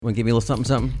Want to give me a little something,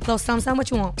 something? Little something, what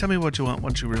you want? Tell me what you want,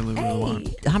 what you really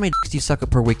want. How many do you suck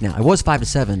up per week now? It was 5 to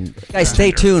 7. Guys,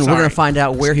 stay tuned. Sorry. We're going to find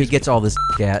out where he gets all this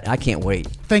at. I can't wait.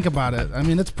 Think about it. I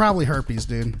mean, it's probably herpes,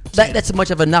 dude. That's as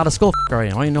much of a not a skull I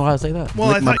don't even know how to say that. Well,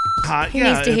 Lick I my- thought hot, He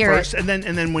yeah, needs to at hear first, and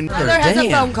then when Heather has a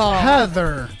Damn. phone call.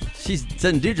 Heather. She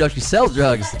doesn't do drugs. She sells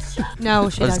drugs. No,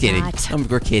 she I'm does just kidding.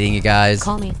 not. We're kidding, you guys.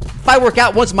 Call me. If I work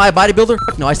out once, my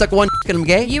bodybuilder? No, I suck one and I'm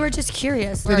gay. You were just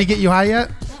curious. Did he get you high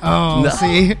yet? Oh, No.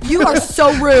 see? You are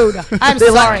so rude. I'm They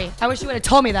like- sorry. I wish you would have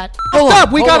told me that. Hold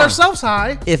Stop, we hold got on. ourselves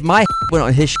high. If my went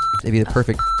on his it'd be the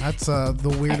perfect. That's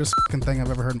the weirdest fucking thing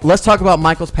I've ever heard. Let's talk about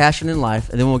Michael's passion in life,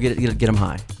 and then we'll get him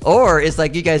high. Or it's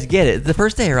like you guys get it. It's the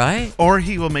first day, right? or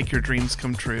he will make your dreams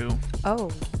come true.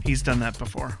 Oh. He's done that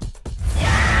before.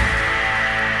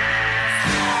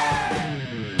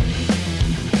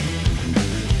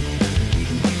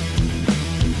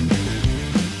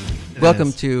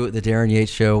 Welcome to the Darren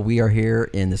Yates Show. We are here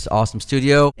in this awesome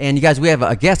studio. And you guys, we have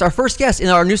a guest, our first guest in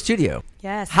our new studio.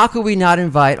 Yes. How could we not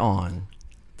invite on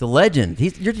the legend?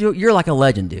 You're like a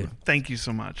legend, dude. Thank you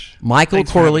so much. Michael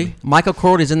Thanks for having Corley. me. Michael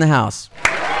Corley's in the house.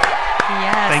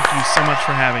 Yes. Thank you so much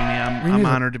for having me. I'm need a-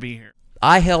 honored to be here.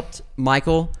 I helped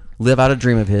Michael live out a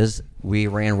dream of his. We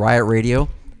ran Riot Radio,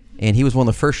 and he was one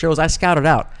of the first shows I scouted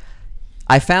out.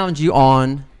 I found you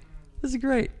on, this is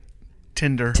great,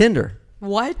 Tinder.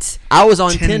 What? I was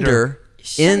on Tinder,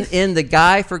 Tinder. in the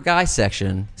guy for guy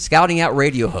section, scouting out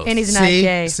radio hosts. And he's not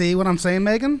gay. See what I'm saying,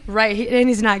 Megan? Right, and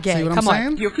he's not gay. See what Come I'm on.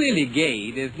 saying? You're clearly gay.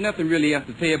 There's nothing really else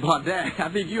to say about that. I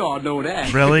think you all know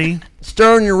that. Really?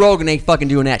 Stern and Rogan ain't fucking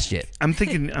doing that shit. I'm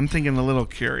thinking a little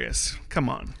curious. Come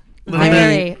on.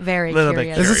 Very, very Little bit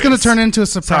curious. Is this going to turn into a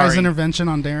surprise Sorry. intervention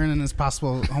on Darren and his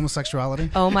possible homosexuality?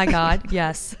 Oh my God,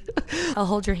 yes. I'll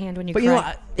hold your hand when you But cry. you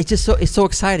know, it's so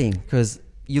exciting because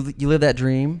you live that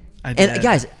dream. I And did.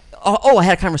 guys, I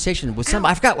had a conversation with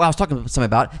somebody. I forgot what I was talking to somebody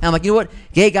about. And I'm like, you know what?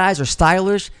 Gay guys are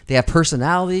stylish. They have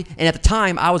personality. And at the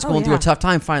time, I was going through a yeah. tough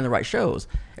time finding the right shows.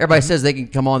 Everybody says they can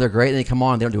come on, they're great. And they come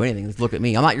on, they don't do anything. Just look at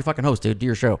me. I'm not your fucking host, dude. Do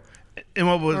your show. And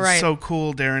what was Right. so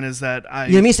cool, Darren, is that I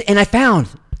You know what I mean? And I found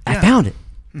it.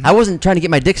 Mm-hmm. I wasn't trying to get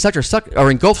my dick sucked or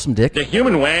engulf some dick. The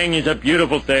human wang is a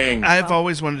beautiful thing. I've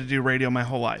always wanted to do radio my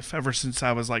whole life, ever since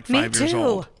I was like Me 5 years too.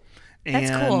 old.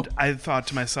 That's And cool. I thought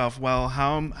to myself, well,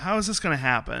 how is this going to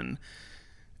happen?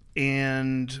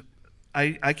 And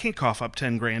I can't cough up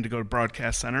 10 grand to go to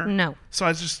Broadcast Center. No. So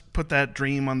I just put that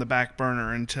dream on the back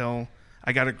burner until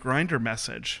I got a Grindr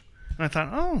message. And I thought,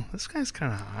 oh, this guy's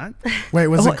kind of hot. Wait,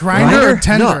 was Oh, it Grindr or Grindr?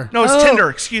 Tinder? No, it's Tinder.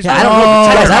 Excuse me. I don't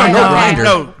know. Guys, I don't know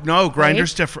Grindr. Grindr. No,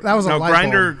 Grindr's different. That was a no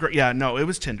light bulb. Grindr. Yeah, no, it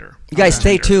was Tinder. You guys,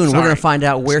 stay Tinder. tuned. We're Sorry. going to find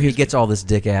out where he gets all this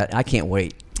dick at. I can't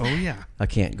wait. Oh yeah. I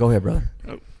can't. Go ahead, brother.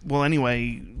 Well,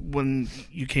 anyway, when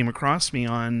you came across me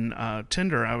on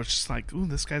Tinder, I was just like, "Ooh,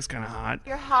 this guy's kind of hot."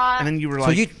 You're hot. And then you were So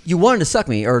like, you wanted to suck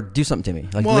me or do something to me,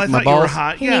 like "Well, I lick my thought you were balls.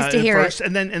 hot." He yeah, needs to at hear first.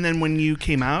 it. And then when you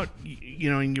came out,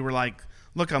 and you were like,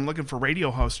 "Look, I'm looking for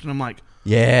radio host," and I'm like,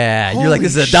 Yeah, you're like, Holy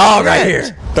this is a dog right shit.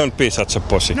 here. Don't be such a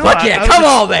pussy. No, Fuck I- yeah, I was come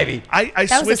just- on, baby. I That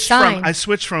was a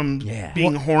switched sign. from Yeah.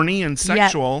 being horny and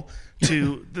sexual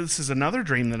to this is another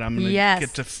dream that I'm going to Yes.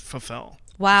 get to fulfill.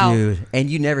 Wow. Dude, and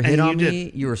you never hit And on you me.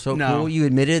 did- You were so No. cool. You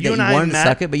admitted You that and you I wanted to met-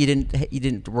 suck it, but you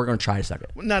didn't. We're gonna try to suck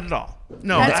it. Not at all.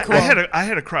 No, That's cool. I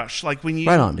had a crush. Like when you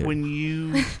Right on, dude. when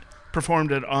you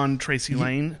performed it on Tracy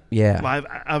Lane Yeah. live,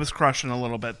 I was crushing a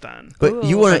little bit then. But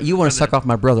you want to suck off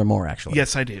my brother more, actually.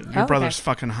 Yes, I do. Your okay. brother's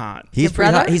fucking hot. he's Your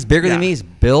pretty hot. brother? He's bigger than Yeah. me. He's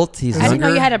built. He's I younger. didn't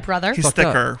know you had a brother. He's fucked up.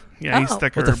 thicker. Yeah, he's Oh.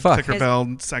 thicker. What the fuck? Thicker Is-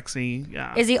 build, sexy.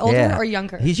 Yeah. Is he older Yeah. or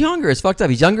younger? He's younger. It's fucked up.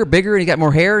 He's younger, bigger, and he got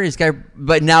more hair. And he's got.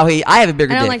 But now I have a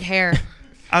bigger I don't dick. like hair.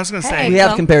 I was gonna Hey. say We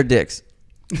have Well- compared dicks.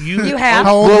 You have?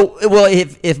 How old? Well,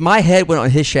 if my head went on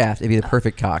his shaft, it'd be the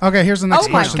perfect cock. Okay, here's the next Oh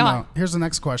my question, God. though. Here's the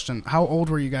next question. How old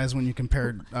were you guys when you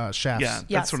compared shafts? Yeah,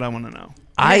 Yes. that's what I want to know.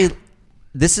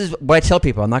 This is what I tell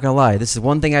people. I'm not gonna lie. This is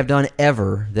one thing I've done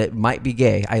ever that might be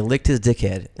gay. I licked his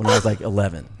dickhead when I was like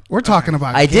 11. We're talking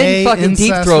about I didn't gay, fucking incest.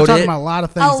 deep-throat We're talking it. about a lot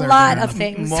of things. A there, lot Darren. of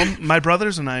things. Well, my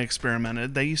brothers and I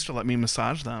experimented. They used to let me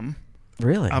massage them.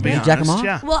 Really? I'll be Did you honest. jack him off?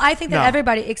 Yeah. Well, I think that No.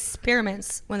 everybody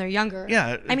experiments when they're younger.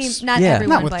 Yeah, I mean, it's- not Yeah.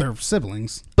 everyone, Not with but their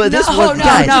siblings. But this No, was no,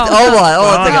 guys. no, hold on, no.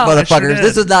 a second, No, I motherfuckers. sure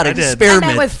This did. was not an I did. experiment. I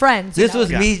meant with friends. This was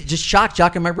Yeah. me just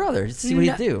jocking my brother to see what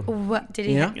No- he'd do. What did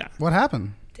he? You know? Yeah. What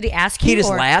happened? Did he ask you? He just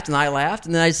or? laughed and I laughed,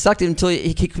 and then I sucked him until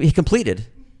he completed.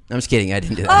 I'm just kidding. I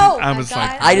didn't do that. Oh, I my was God.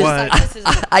 like, I what? just This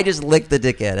is- I just licked the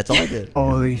dickhead. That's all I did.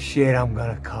 Holy shit, I'm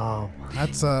gonna come.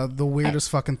 That's the weirdest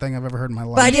fucking thing I've ever heard in my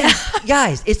life. But I didn't,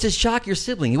 guys, it's to shock your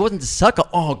sibling. It wasn't to suck.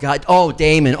 Oh God. Oh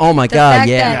Damon. Oh my the God. fact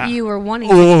Yeah. that you were wanting.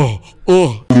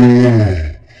 Oh.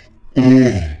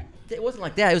 It wasn't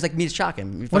like that. It was like me to shock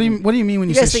him. What do you mean when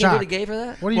you, You guys say think you're shock? really gay for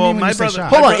that? What do you Well, mean when my you say brother- shock?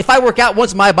 Hold on. If I work out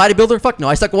once, am I a bodybuilder? Fuck no.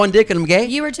 I suck one dick and I'm gay.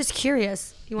 You were just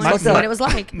curious. You wanted My- to see what it was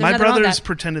like. There's My nothing wrong with brothers that.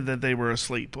 pretended that they were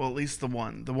asleep. Well, at least the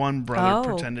one brother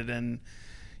Oh. pretended, and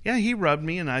yeah, he rubbed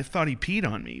me, and I thought he peed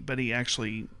on me, but he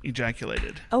actually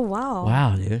ejaculated. Oh wow.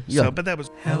 Wow, dude. So, but that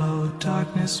was Hello,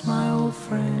 darkness, my old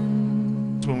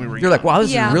friend. when we were. You're like, young. wow,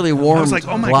 this Yeah. is really I warm, was like,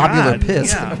 oh my globular god,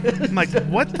 piss. yeah. I'm like,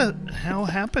 what the hell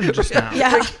happened just now?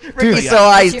 Yeah. Ricky Yeah. saw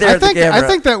eyes I there I at the think camera. I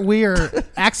think that we are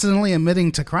accidentally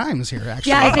admitting to crimes here. Actually,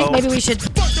 Yeah, I think Uh-oh. maybe we should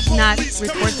not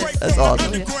record this. That's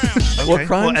awesome. Okay, What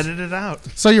crimes? we'll edit it out.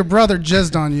 So your brother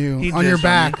jizzed on you He on your jizzed on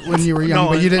back me. when you were young,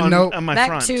 No, but you didn't on, know. on my Back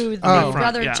front. to the On my front,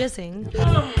 brother yeah. jizzing.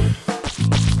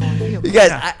 You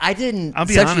guys, I didn't I'll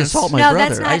be sexually honest. assault my No, brother.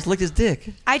 that's I not- just licked his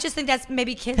dick. I just think that's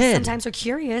maybe kids Head. sometimes are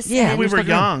curious. Yeah, and We just were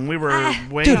fucking around. young. We were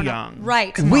way Dude. young.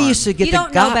 Right. We used to get You the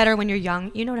don't know guy. better when you're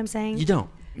young. You know what I'm saying? You don't.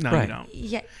 No, right. you don't.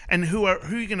 Yeah. And who are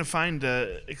you going to find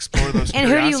to explore those And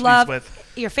who do curiosities you love?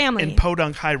 with Your family. in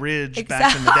Podunk High Ridge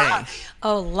back in the day?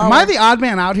 Oh, Lord. Am I the odd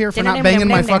man out here for not banging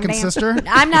my fucking sister?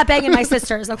 I'm not banging my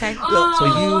sisters. Okay.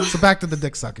 So back to the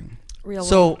dick sucking. Real.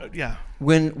 So Yeah.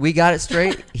 when we got it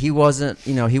straight, he wasn't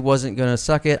gonna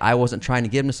suck it. I wasn't trying to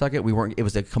get him to suck it. We weren't. It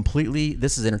was a completely.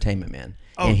 This is entertainment, man.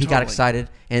 Oh, and he got totally. excited,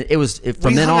 and it was from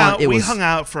we then hung on. out, It we was. hung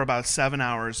out for about 7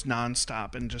 hours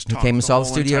nonstop and just talked. came and saw the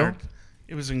whole studio? entire-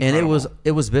 It was And incredible.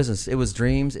 it was business. It was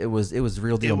dreams. It was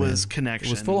real deal. It was man. connection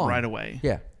It was full on right away.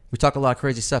 Yeah, we talk a lot of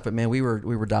crazy stuff, but man, we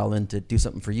were dialed in to do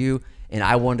something for you. And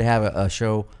I wanted to have a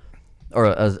show or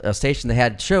a station that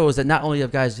had shows that not only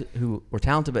of guys who were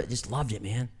talented, but just loved it,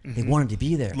 man. They wanted to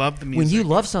be there. Loved the When you music.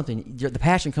 love something, the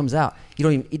passion comes out. You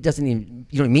don't even. It doesn't even.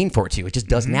 You don't even mean for it to. It just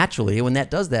does naturally. And when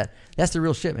that does that, that's the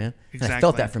real shit, man. And I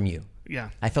felt Exactly. that from you. Yeah.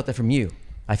 I felt that from you.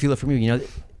 I feel it from you. You know.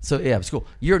 So yeah, it's cool.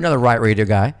 You're another Riot Radio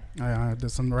guy. I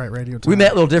did some right radio time. We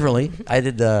met a little differently. I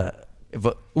did,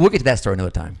 but we'll get to that story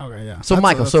another time. Okay, yeah. So That's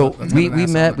Michael, that's so that's we an ass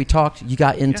met, on we it. talked. You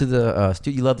got into the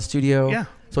studio. You love the studio. Yeah.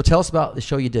 So tell us about the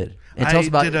show you did, and tell I us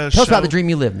about did a tell us about show- the dream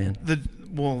you lived, man.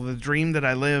 The dream that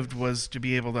I lived was to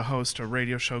be able to host a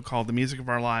radio show called The Music of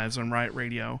Our Lives on Riot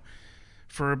Radio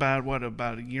for about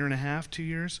a year and a half, 2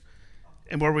 years,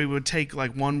 and where we would take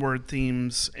like one-word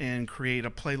themes and create a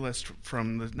playlist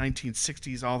from the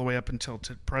 1960s all the way up until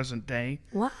to present day.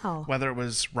 Wow. Whether it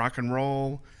was rock and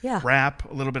roll, Yeah. rap,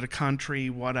 a little bit of country,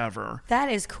 whatever. That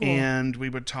is cool. And we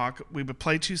would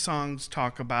play two songs,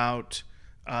 talk about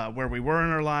where we were in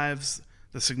our lives,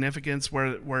 the significance, where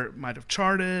it might have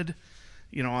charted,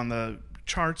 on the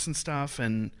charts and stuff,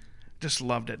 and just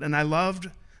loved it. And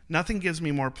nothing gives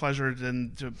me more pleasure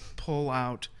than to pull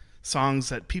out songs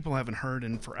that people haven't heard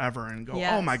in forever and go,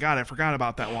 Yes. oh my God, I forgot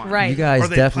about that one. Right. You guys Or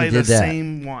they definitely play did the that.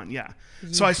 same one, yeah.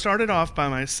 So I started off by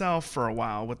myself for a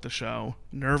while with the show,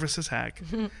 nervous as heck,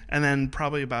 and then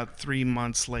probably about 3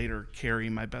 months later, Carrie,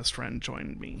 my best friend,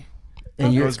 joined me.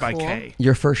 And It your goes by cool. Kay.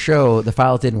 your first show, the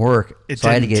files didn't work, It so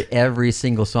I had to didn't. get every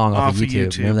single song off of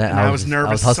YouTube. Remember that? And I was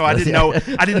nervous, so I didn't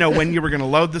hustling. know. I didn't know when you were going to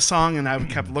load the song, and I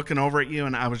kept looking over at you,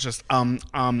 and I was just so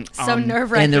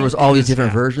nerve wracking. And there was all these different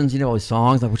Yeah. versions, all these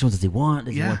songs. Like, which ones does he want?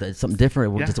 Does he Yeah. want something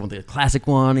different? Yeah. Does he want the classic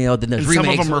one? Then there's And some of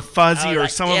remakes. them are fuzzy, or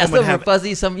some of them some would of them have are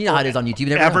fuzzy. Some, you know how it is on YouTube. You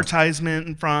never know. advertisement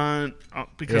in front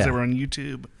because Yeah. they were on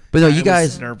YouTube. But no, It you was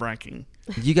guys- nerve-wracking.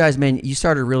 You guys, man, you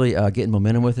started really getting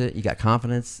momentum with it. You got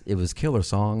confidence. It was killer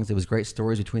songs. It was great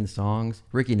stories between the songs.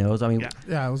 Ricky knows. I mean, Yeah.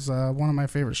 Yeah, it was one of my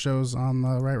favorite shows on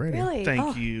the Right Radio. Really? Thank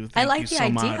Oh, you. I Thank like you the so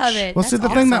idea much. of it. Well, see, That's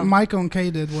the thing that awesome. Michael and Kay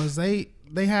did was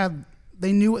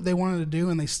they knew what they wanted to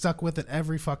do and they stuck with it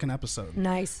every fucking episode.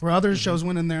 Nice. Where other shows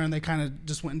went in there and they kind of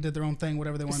just went and did their own thing,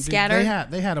 whatever they wanted to do.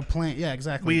 Scattered? They had a plan. Yeah,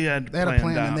 exactly. We had they had a planned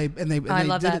plan out. and they I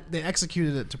love did that. it. They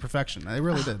executed it to perfection. They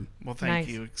really did. Well, thank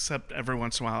Nice. you. Except every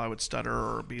once in a while I would stutter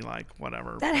or be like,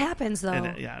 whatever. That happens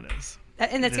though. Yeah, it is. And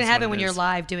that's It going is to happen what when it you're is.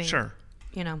 live doing, Sure.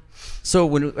 so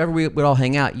whenever we would all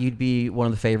hang out, you'd be one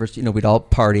of the favorites. We'd all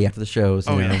party after the shows.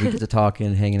 Oh, yeah. We'd get to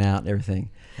talking, hanging out, and everything.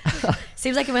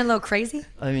 Seems like it went a little crazy.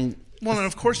 I mean, Well, and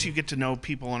of course you get to know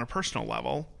people on a personal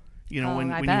level. Oh,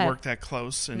 when I you bet. work that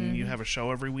close and you have a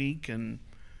show every week, and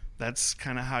that's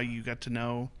kind of how you get to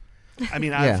know. I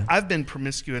mean, Yeah. I've been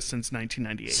promiscuous since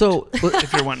 1998. so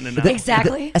if you're wanting to know,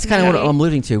 Exactly. That's kind of what I'm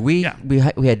alluding to. We Yeah. we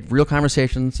had real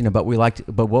conversations, but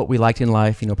what we liked in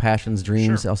life, passions,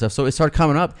 dreams, Sure. all stuff. So it started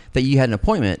coming up that you had an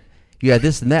appointment, you had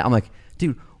this and that. I'm like,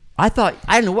 dude, I thought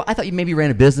you maybe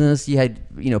ran a business. You had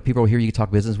people here you could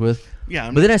talk business with. Yeah.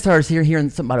 But then I started hearing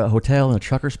something about a hotel and a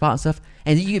trucker spot and stuff.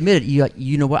 And you admitted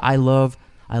you know what I love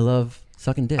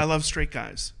sucking dick. I love straight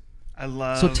guys. I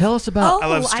love. So tell us about. I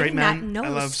love Oh, I straight did not men. know I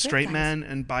love straight straight guys. men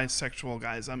and bisexual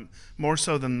guys. I'm more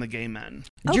so than the gay men.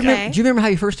 Do you Okay. remember how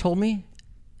you first told me?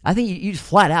 I think you just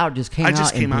flat out just came I out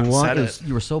just came out and and blunt. said It was, it.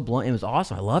 you were so blunt. It was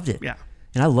awesome. I loved it. Yeah.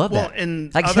 And I love Well, that.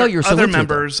 and I can tell you're so other into it,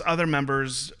 though. other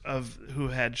members of who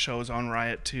had shows on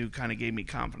Riot 2 kind of gave me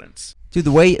confidence. Dude,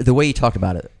 the way you talked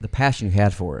about it, the passion you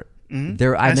had for it.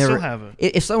 There, I never. still have it.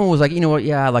 If someone was like, you know what,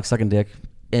 yeah, I like sucking dick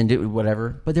and do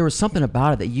whatever, but there was something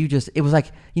about it that you just. It was like,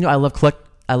 you know, I love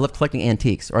collecting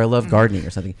antiques, or I love gardening, or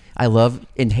something. I love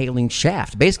inhaling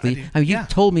shaft. Basically, I mean, you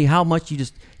told me how much you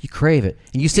crave it,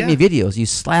 and you sent me videos. You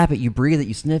slap it, you breathe it,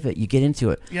 you sniff it, you get into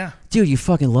it. Yeah. Dude, you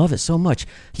fucking love it so much.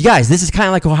 You guys, this is kind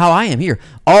of like how I am here.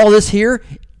 All this here,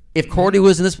 if Cordy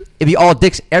was in this, it'd be all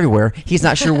dicks everywhere. He's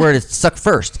not sure where to suck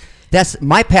first. That's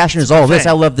my passion. Is all this.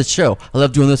 I love this show. I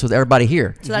love doing this with everybody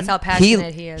here. So that's how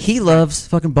passionate he is. He loves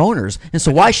fucking boners, and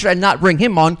so why should I not bring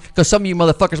him on? Because some of you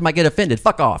motherfuckers might get offended.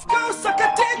 Fuck off. Go suck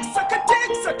a dick, suck a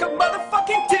dick, suck a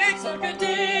motherfucking dick. Suck a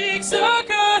dick, suck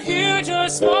a huge or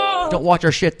small. Don't watch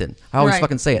our shit then. I always Right.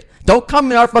 fucking say it. Don't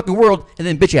come in our fucking world and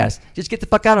then bitch ass. Just get the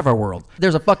fuck out of our world.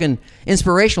 There's a fucking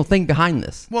inspirational thing behind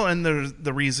this. Well, and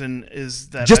the reason is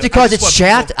that Just because it's want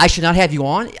shaft, people- I should not have you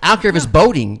on. I don't care if it's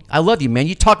boating. I love you, man.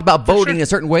 You talked about boating in a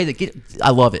certain way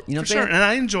I love it. You know For what I'm sure, saying?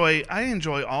 and I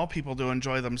enjoy all people to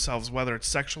enjoy themselves, whether it's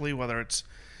sexually, whether it's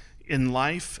in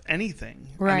life, anything.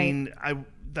 Right. I mean,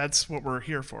 that's what we're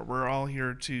here for. We're all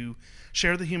here to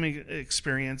share the human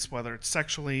experience, whether it's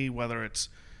sexually, whether it's,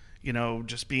 you know,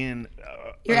 just being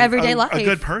Your everyday life. a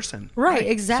good person. Right, So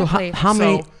exactly. how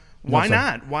many? So why sorry.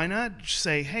 not? Why not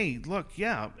say, hey, look,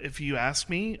 yeah, if you ask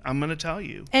me, I'm going to tell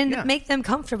you. and Yeah. make them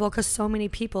comfortable, because so many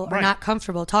people are Right. not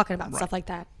comfortable talking about stuff like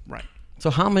that. Right. So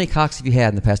how many cocks have you had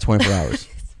in the past 24 hours?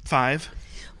 5.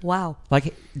 Wow.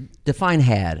 Like, define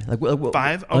had. Like,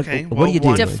 5? like, Okay. what Well, do you do?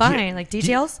 one- Define, like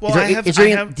details? Well, Is there, I have- is there I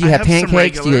any- have- do you I have have some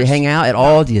pancakes? Do you regulars. hang out at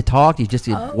all? Do you talk? Do you just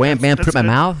wham bam put it in my good.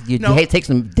 mouth? Do you No. take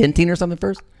some dentine or something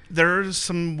first? There's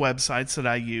some websites that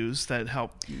I use that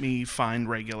help me find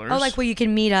regulars. Oh, like where you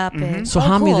can meet up. And, So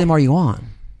how many of them are you on?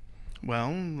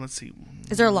 Well, let's see.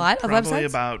 Is there a lot of Probably websites?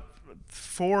 about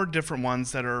 4 different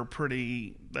ones that are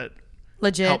that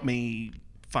Legit. help me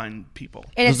find people.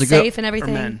 And it's Does it go- safe and Or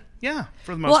everything. men. Yeah,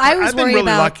 for the most Well, part. I was I've been worried really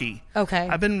about- lucky. Okay.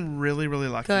 I've been really, really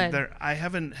lucky. Good. I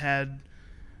haven't had.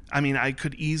 I mean, I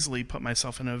could easily put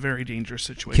myself in a very dangerous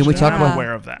situation. Can we talk I'm about-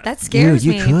 aware of that? That scares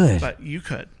Dude, me. you could. But you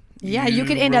could. Yeah, you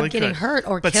could end up getting hurt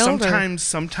or but killed or-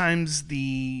 sometimes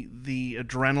the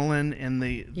adrenaline and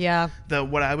the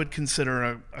what I would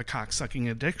consider a cocksucking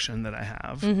addiction that I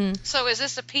have Mm-hmm. So is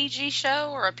this a PG show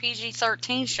or a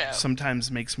PG-13 show?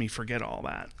 sometimes makes me forget all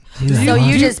that. So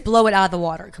you just blow it out of the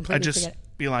water completely. I just forget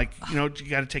it. be like, you know, you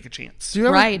got to take a chance. Do you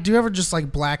ever Right. do you ever just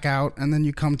like black out and then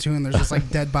you come to and there's just like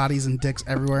dead bodies and dicks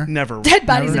everywhere? Never. Dead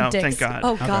bodies no, and dicks. thank God.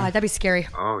 Oh God, that'd be scary.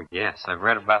 Oh, yes, I've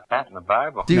read about that in the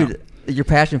Bible. Dude, your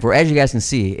passion for it, as you guys can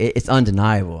see, it's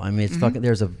undeniable. I mean, it's fucking.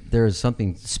 There's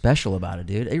something special about it,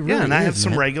 dude. It really Yeah, and I have is,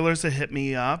 some man. regulars that hit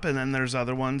me up, and then there's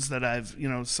other ones that I've, you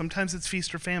know, sometimes it's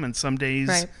feast or famine. Some days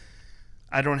Right.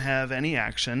 I don't have any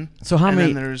action. So how and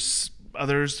many- then there's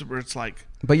others where it's like,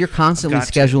 But you're constantly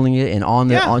Gotcha. scheduling it and on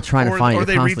trying to find it. or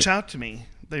they constantly. reach out to me.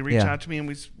 They reach Yeah. out to me,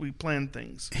 and we plan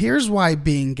things. Here's why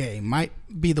being gay might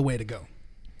be the way to go.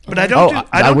 But I don't Oh, do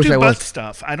I I don't wish do I butt was.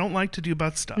 stuff. I don't like to do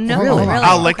butt stuff. No, Really? really.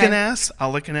 I'll lick Okay. an ass.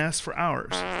 I'll lick an ass for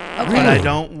hours. Okay. But I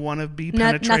don't want to be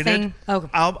penetrated. nothing. Oh.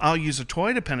 I'll use a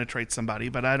toy to penetrate somebody,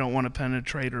 but I don't want to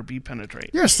penetrate or be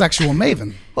penetrated. You're a sexual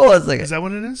maven. Hold on a second. Is that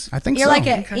what it is? I think You're so. like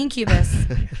an incubus.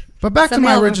 But back to Some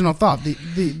my hell- original thought, the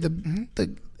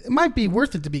it might be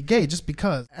worth it to be gay just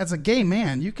because as a gay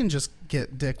man you can just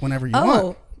get dick whenever you Oh,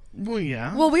 want. Well,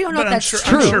 yeah. Well, we don't know But if I'm that's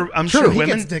sure, true. I'm True. sure He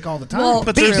women. gets dick all the time. Well,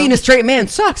 But Being there's- being a straight man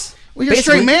sucks. Well, you're a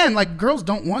straight Basically- man. Like girls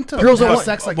don't want to Girls don't have want-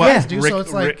 sex like well, guys do. so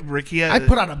it's like Ricky, I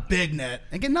put out a big net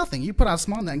and get nothing. You put out a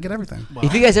small net and get everything.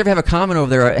 If you guys ever have a comment over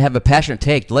there, or have a passionate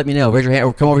take, let me know. Raise your hand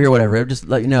or come over here, whatever. Just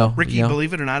let you know. Ricky, you know?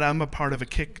 believe it or not, I'm a part of a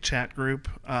Kick chat group.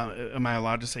 Am I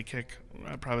allowed to say Kick?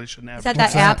 I probably shouldn't have. is that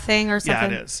What's that that? app thing or Yeah,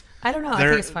 something? it is. I don't know. I There-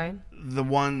 think it's fine.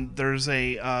 There's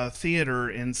a theater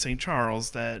in St.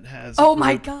 Charles that has. Oh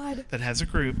my God. That has a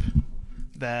group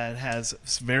that has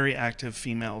very active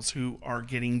females who are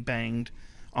getting banged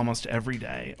almost every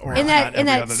day, or In if that not in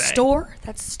every that other day. store,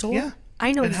 that store. Yeah,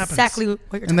 I know it happens. exactly what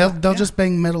you're And talking they'll about. just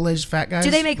bang middle-aged fat guys.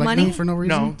 Do they make like money? me for no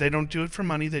reason? No, they don't do it for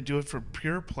money. They do it for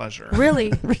pure pleasure.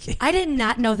 Really? I did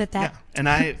not know that. Yeah, and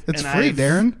I. It's and free, I've-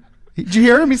 Darren. Did you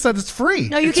hear him? He said it's free.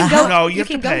 No, you can go. No, you have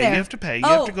can to go pay. there. You have to pay. You Oh.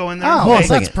 have to go in there. Oh, and Hold on a pay.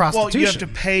 second. that's prostitution. Well, you have to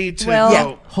pay to Well- Yeah,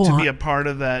 go hold to on. be a part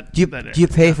of that. Do you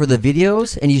pay for the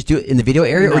videos and you just do it in the video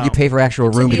area, or do you No. pay for actual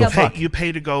room to be go a- fuck? You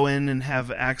pay to go in and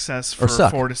have access for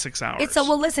suck. 4 to 6 hours. It's a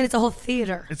listen. It's a whole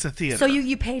theater. It's a theater. So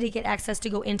you pay to get access to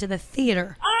go into the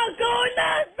theater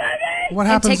What and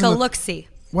happens? take a in the- look see.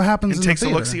 What happens and in takes the a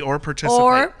theater? look-see or participate.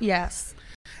 Or yes,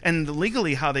 And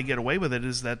legally, how they get away with it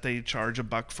is that they charge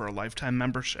 $1 for a lifetime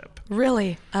membership.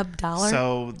 really, $1.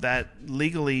 So that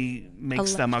legally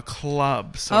makes them a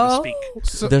club, so Oh. to speak.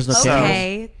 So, There's no camera.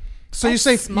 Okay. so you That's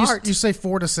say smart. you say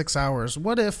 4 to 6 hours.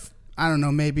 What if I don't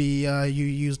know? Maybe you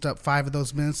used up 5 of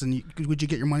those minutes, and would you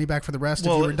get your money back for the rest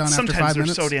if you were done after sometimes 5 they're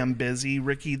minutes? so damn busy,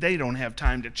 Ricky. They don't have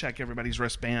time to check everybody's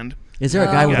wristband. Is there a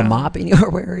guy with a Yeah. mop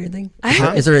anywhere or anything?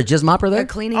 Huh? Is there a jizz mopper They're there?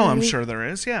 cleaning. Oh, I'm lady. sure there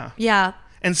is. Yeah. Yeah.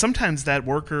 And sometimes that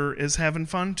worker is having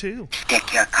fun too.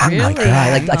 Oh my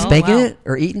god! Like Oh, spanking wow. it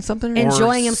or eating something,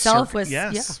 Enjoying himself circ- with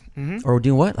yes, or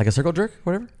doing what? Like a circle jerk,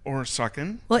 whatever. or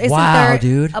sucking. Well, isn't Wow, there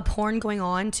dude. a porn going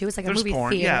on too? It's like There's a movie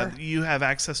porn. theater. Yeah, you have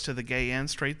access to the gay and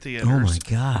straight theaters. Oh my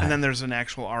god! And then there's an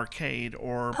actual arcade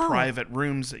or private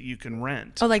rooms that you can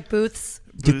rent. Oh, like booths.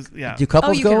 Booth, yeah. Do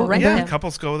couples you can go? rent and Yeah, them.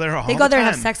 couples go there all They go the there and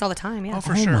have time. sex all the time. Yeah. Oh,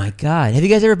 for Oh sure. my god! Have you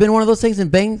guys ever been one of those things and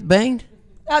banged?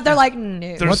 They're like,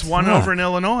 no. There's one fuck? over in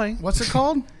Illinois. What's it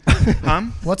called? Huh?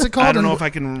 What's it called? I don't know And if I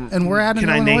can. and we're at in can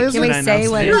I Illinois, name? is Can it? we I say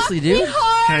announce what? it? Seriously, dude?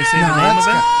 Can I say No, the name of that's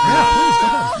it? yeah, please go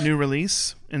ahead. New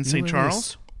release in St.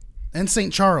 Charles. In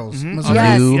St. Charles, Missouri.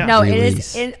 Yes. New No, it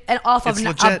release. is off of It's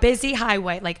a legit. busy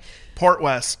highway. Like, Port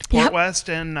West. Yep. Port West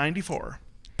and 94.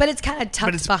 but it's kind of But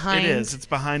tucked it's behind. It is. It's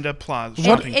behind a plaza. And,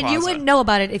 Shopping and plaza. you wouldn't know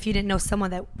about it if you didn't know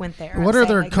someone that went there. What I'm are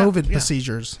their saying, like, COVID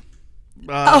procedures?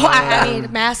 Oh, I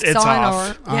mean, masks It's on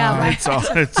off. or yeah, right. It's all.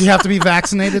 It's, Do you have to be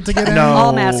vaccinated to get in? No.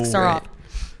 All masks are off.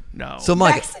 no. So,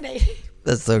 Mike, Vaccinated.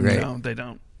 that's so great. No, they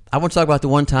don't. I want to talk about the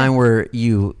one time where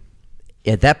you,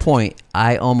 at that point,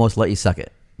 I almost let you suck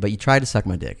it, but you tried to suck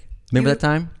my dick. Remember that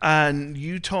time? And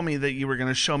you told me that you were going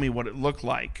to show me what it looked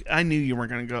like. I knew you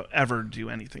weren't going to ever do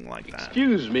anything like that.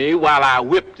 Excuse me while I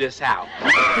whip this out.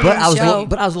 But I was, show.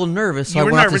 but I was a little nervous, so You I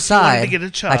were went off the nervous, you wanted to side. get a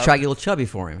chub. I tried to get a little chubby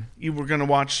for him, You were going to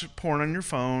watch porn on your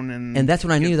phone, and that's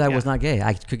when I knew that I was not gay.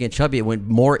 I could get chubby. It went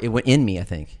in me, I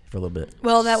think, for a little bit.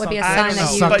 Well, that would be a I sign don't that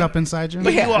know. you. Sucked But- up inside you?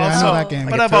 But you yeah, also, I know that game.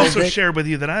 but Like a I've also turd dick? shared with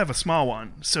you that I have a small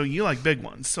one, so you like big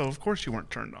ones. So of course you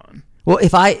weren't turned on. Well,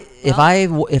 if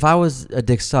I was a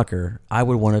dick sucker, I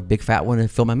would want a big fat one to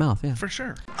fill my mouth. Yeah. For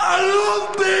sure.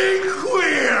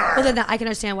 Well, then I can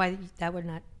understand why that would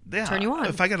not Yeah. turn you on.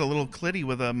 If I got a little clitty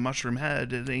with a mushroom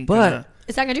head, it ain't But- gonna.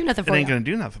 It's not gonna do nothing It for ain't you. gonna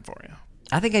do nothing for you.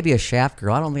 I think I'd be a shaft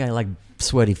girl. I don't think I like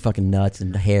sweaty fucking nuts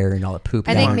and hair and all the poop.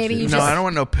 I think maybe you No, just. I don't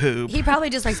want no poop. He probably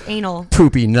just likes anal,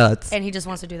 poopy nuts. and he just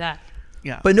wants to do that.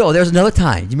 Yeah. But no, there's another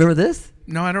time. You remember this?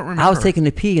 no, I don't remember. I was taking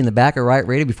a pee in the back of right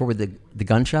radio before the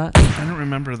gunshot, I don't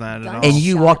remember that at all. and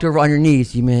you shot. walked over on your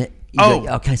knees. You meant,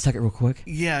 Oh. can I suck it real quick?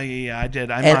 Yeah, I did.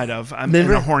 I And might have. I'm in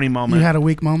remember- a horny moment. You had a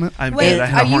weak moment? I Wait, did. I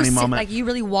had are a you horny moment. like you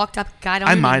really walked up, got on?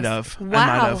 I your might knees? have. Wow. I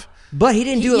might have. But he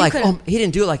didn't do You it like could've- he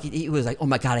didn't do it like he was like, oh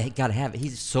my god, I gotta have it.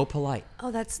 He's so polite.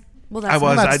 Oh, that's well. That's I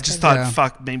was. that's I just good. thought, Yeah.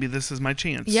 fuck, maybe this is my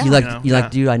chance. Yeah. You like know? you like, Yeah.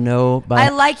 dude, I know. But I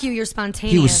like you. You're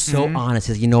spontaneous. he was so honest.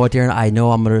 He says, you know what, Darren, I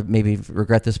know I'm gonna maybe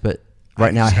regret this, but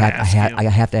right now I just have gotta ask you. I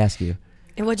have to ask you.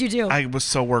 And what'd you do? I was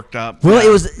so worked up. Well, it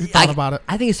was. thought about it.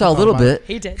 I think he saw a Thought little about it.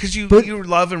 bit. he did. Because you But-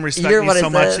 love and respect You hear me what I so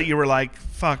much said? that you were like,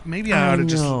 fuck, maybe I I ought to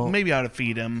know. maybe I ought to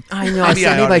feed him. I know. I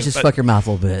said maybe oughta, I just but- fuck your mouth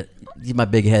a little bit. Get my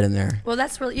big head in there. Well,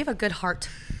 that's really. You have a good heart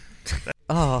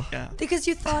Oh, Yeah. because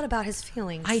you thought about his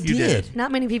feelings. I You did. did.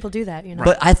 Not many people do that, you know.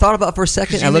 But I thought about it for a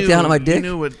second. 'Cause I you looked knew- down at my You dick.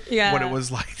 knew what Yeah. it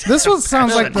was like. to This have one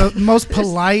sounds like passion. the most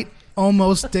polite,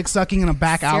 almost dick sucking in a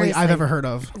back alley I've Seriously. ever heard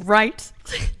of. right.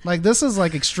 Like, this is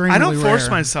like extremely I don't force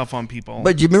rare. myself on people.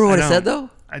 But do you remember what I don't. said though?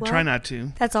 I Well, try not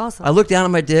to. That's awesome. I looked down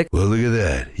at my dick. Well, look at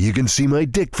that. You can see my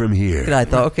dick from here. And I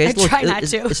thought, okay, it's, I a try little, not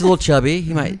it's, to. it's a little chubby.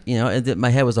 He might, and then my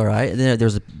head was all right. And then there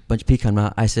was a bunch of pee coming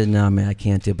out. I said, no, man, I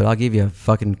can't do it. But I'll give you a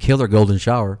fucking killer golden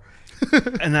shower.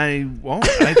 And I won't.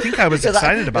 I think I was 'Cause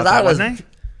excited about 'cause that, was- wasn't I?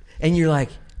 And you're like,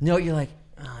 oh,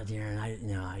 Darren,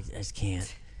 I just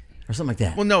can't. Or something like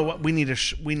that. Well, no, we need a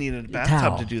bathtub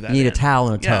towel. to do that. You need a in. towel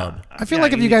and a Yeah. tub. I feel Yeah,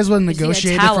 like if you need- guys would have Just need a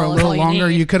negotiated towel for a is little all you longer,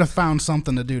 need. you could have found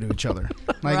something to do to each other.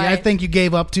 Like, I Right. think you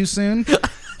gave up too soon. he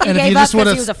and if gave you up just would because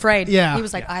have, he was afraid. Yeah. He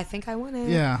was like, I think I want it.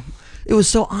 yeah. It was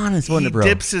so honest, wasn't He it, bro?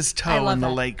 dips his I toe love in the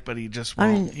that. lake, but he just I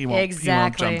won't. mean- he won't.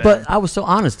 Exactly. He won't jump in. But I was so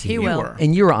honest to He you. will. were.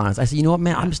 And you were honest. I said, you know what,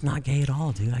 man? I'm just not gay at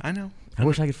all, dude. I know. I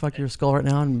wish I could fuck your skull right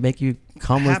now and make you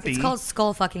come with. Happy. It's called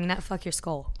skull fucking, not fuck your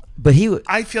skull. But he would.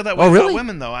 I feel that way Oh, about really?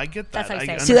 women, though. I get that. That's how you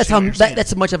say it. See, that's how understand what you're saying.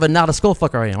 that's much of a not a skull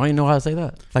fucker I am. I don't even know how to say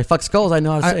that. If I fuck skulls, I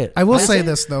know how to say it. I will How do you say it?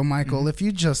 this though, Michael. If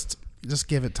you just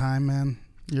give it time, man,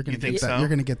 you're gonna You think get that. so? You're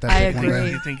gonna get that. I dick one agree. day.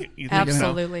 You think so?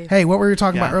 Absolutely. Hey, what were you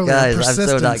talking about Yeah. earlier? Guys, I'm so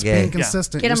Persistence, not gay. being Yeah.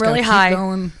 consistent. Get You 'em just gotta really keep high.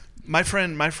 going. My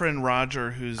friend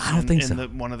Roger, who's I don't think in so.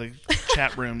 one of the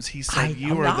chat rooms, he said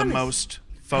you I'm are the honest. most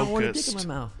I don't want a dick in focused.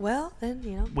 my mouth. Well, then,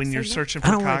 When you're say no. searching I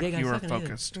for don't want a cock, gay guy you are sucking either.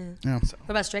 focused. Yeah. What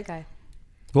about straight guy?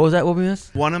 What was that? What we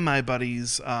missed? One of my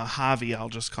buddies, Javi, I'll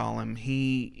just call him.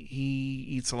 He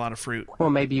eats a lot of fruit. Well,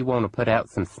 maybe you want to put out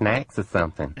some snacks or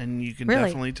something. And you can Really?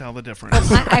 definitely tell the difference.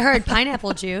 I heard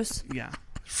pineapple juice. Yeah.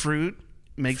 Fruit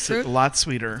makes it a lot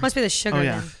sweeter. Must be the sugar. Oh,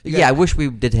 yeah. Then. Yeah, I wish we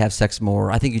did have sex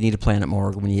more. I think you need to plan it more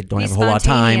when you don't have a whole lot of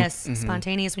time.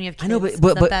 Spontaneous when you have kids. I know,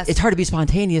 but it's hard to be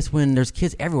spontaneous when there's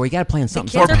kids everywhere. You got to plan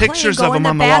something. Kids are pictures playing, of them go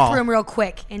on in the the wall. bathroom real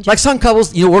quick and just, Like some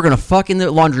couples, we're gonna fuck in the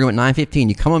laundry room at 9:15.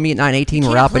 You come with me at 9:18. We're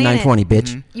Can't out at plan it. 9:20,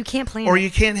 bitch. you can't plan. Or it. you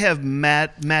can't have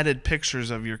matted pictures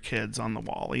of your kids on the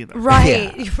wall either.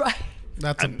 Right, right.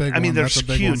 That's a big I mean, one. they're That's a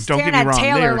big cute. one. Don't get Staring me at wrong.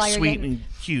 Taylor They are while you're sweet getting- and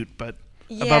cute, but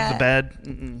above Yeah. the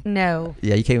bed, No.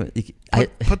 Yeah, you came.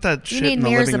 put that shit need in the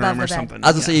mirrors living above room or the bed. something. I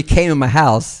was gonna say you came in my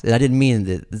house, and I didn't mean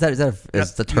that. Is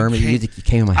that the term that you used? You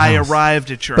came in my house. I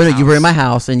arrived at your But house. no, you were in my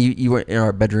house, and you were in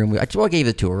our bedroom. I gave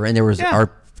the tour, and there was Yeah.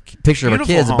 our picture of our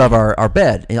Beautiful kids home. above our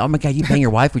bed. And oh my god, you bang your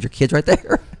wife with your kids right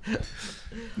there.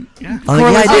 Yeah. I'm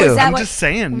like, yeah, I Oh, do. is that I'm what- just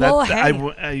saying Well, that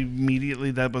hey. I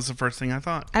immediately that was the first thing I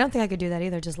thought. I don't think I could do that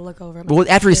either. Just look over. At my Well,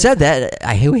 after he kids. said that,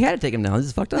 we had to take him down. This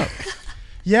is fucked up.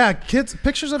 Yeah, kids.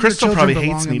 Pictures of Crystal your probably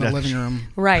children hates belong in me the to- living room.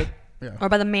 Right. Yeah. Or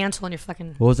by the mantle in your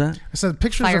fucking. What was that? I said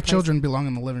pictures Fireplace. of children belong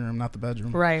in the living room, not the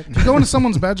bedroom. Right. If you go into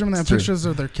someone's bedroom and they have It's true. pictures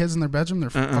of their kids in their bedroom, they're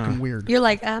fucking weird. You're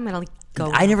like, I'm gonna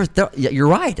go. I never thought. Yeah, you're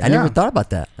right. I Yeah. never thought about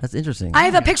that. That's interesting. I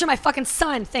have a picture of my fucking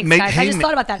son. Thanks, Make- guys. I hey, just ma-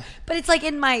 thought about that. But it's like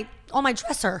on my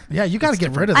dresser. Yeah, you got to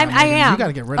get rid of that. I am. You got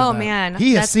to get rid of Oh, that. man.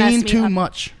 He has That's messed seen me too up.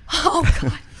 much. Oh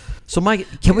God. So, Mike,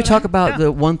 can we talk about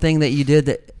the one thing that you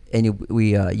did and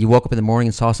you woke up in the morning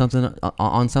and saw something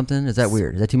on something? Is that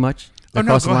weird? Is that too much? Oh, no,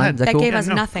 Cross go the line? ahead. Is that That cool? gave us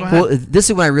no, nothing. go ahead. Well, this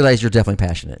is when I realized you're definitely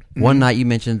passionate. One night you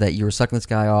mentioned that you were sucking this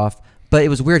guy off, but it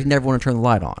was weird. He never wanted to turn the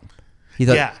light on. You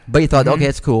thought, Yeah. But you thought, okay,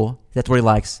 it's cool. That's what he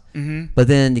likes. But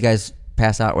then you guys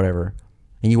pass out, whatever,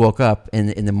 and you woke up in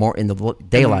the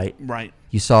daylight. Right.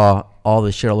 You saw all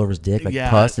the shit all over his dick, like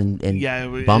pus and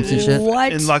bumps and shit.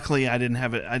 What? And luckily, I didn't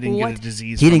have it. I didn't What? get a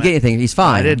disease. He didn't from get it. anything. He's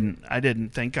fine. I didn't.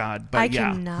 Thank God. But I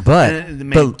yeah. cannot. But It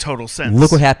made total sense.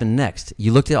 Look what happened next.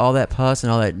 You looked at all that pus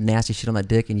and all that nasty shit on that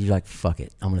dick, and you're like, "Fuck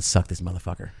it, I'm gonna suck this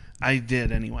motherfucker." I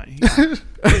did anyway.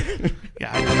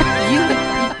 Yeah.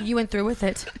 I did. You went through with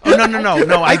it. Oh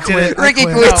no! I did it. Ricky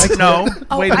no, quit. no.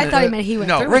 Oh, Wait a I minute. thought he meant he went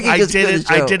No, through Ricky with I just did quit it.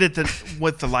 the I show. did it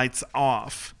with the lights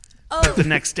off. But the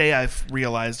next day, I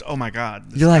realized, oh my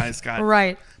God, this You're like- guy's got.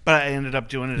 Right. But I ended up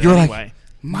doing it You're like- anyway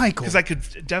Michael. because I could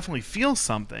definitely feel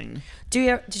something.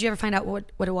 Did you ever find out what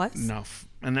it was? No,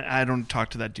 and I don't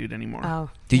talk to that dude anymore. Oh.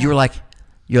 Dude, you're like,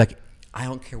 I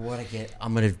don't care what I get,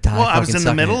 I'm gonna die. Well, I was fucking in the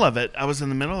sucking middle it. of it. I was in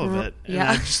the middle of it, and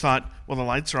Yeah. I just thought, well, the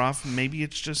lights are off. Maybe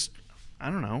it's just, I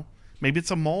don't know. Maybe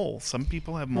it's a mole. Some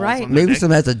people have moles Right. on their Maybe dick.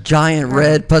 some has a giant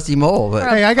red pussy mole, but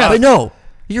Hey, I got But it. no,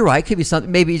 you're right. Could be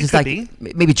something. Maybe it's just could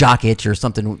like maybe jock itch or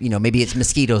something. Maybe it's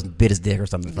mosquitoes bit his dick or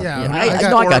something. Yeah, I I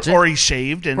got you. Or he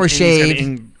shaved and Or and he's got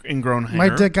shaved. ingrown hair. My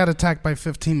dick got attacked by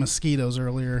 15 mosquitoes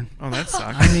earlier. Oh, that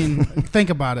sucks. I mean, think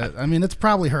about it. I mean, it's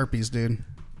probably herpes, dude.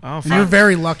 Oh, And you're fuck.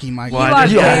 very lucky, Michael. Well,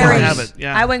 You I are did very. have it.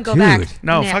 Yeah. I wouldn't go Dude. back.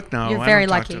 No, Nick, fuck no. You're I very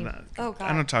don't lucky. Talk to that. Oh God.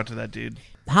 I don't talk to that dude.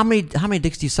 How many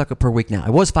dicks do you suck up per week now?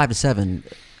 It was 5 to 7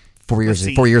 4 years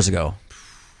Let's see. 4 years ago.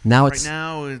 Now Right it's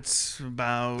now, it's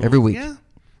about Every week. Yeah,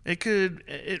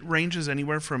 it ranges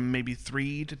anywhere from maybe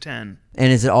 3 to 10.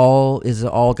 and is it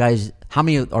all guys? How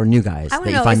many are new guys I that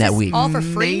wanna you know, find is that this week? all for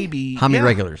free? Maybe. How many yeah.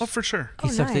 regulars? Oh, for sure. He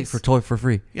Oh, sucks dick nice. for totally for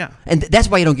free. Yeah. And that's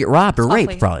why you don't get robbed or It's raped,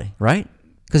 awfully- probably, right?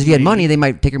 Because if you had money, they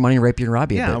might take your money and rape you and rob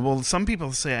you. Yeah. but, Well, some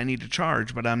people say I need to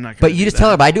charge, but I'm not. but Gonna you do just that.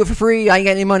 tell them, I do it for free. I ain't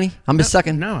got any money. I'm just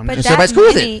sucking. No, I'm But just. So that everybody's cool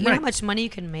with money, it. you know how Right. much money you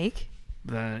can make?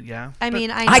 Yeah. I But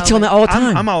mean, I know. I tell them that all the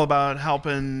time. I'm all about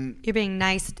helping. You're being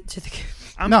nice to the.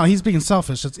 No, he's being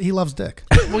selfish. He loves dick.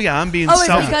 Well, yeah, I'm being Oh, it's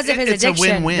selfish. because of his It's addiction.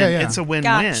 a win-win. Yeah, yeah. It's a win-win.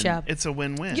 Gotcha. It's a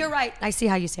win-win. You're right. I see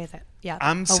how you say that. Yeah.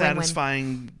 I'm a win-win.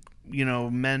 satisfying,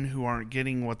 men who aren't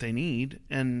getting what they need,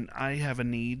 and I have a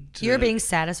need to. You're being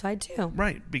satisfied too.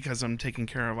 right because I'm taking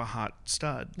care of a hot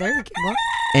stud. There you go. Well,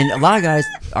 And a lot of guys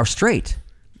are straight.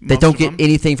 They Most don't of get them.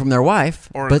 anything from their wife,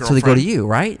 Or a but so they go to girlfriend. you,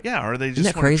 right? Yeah, or they Isn't just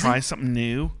that want to crazy? try something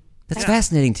new. That's Yeah.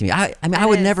 fascinating to me. I mean, I It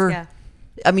would is, never. yeah.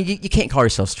 I mean, you can't call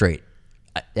yourself straight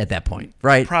at that point,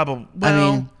 right? Probably. I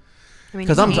Well, mean, I mean,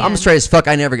 because you I'm can. straight as fuck.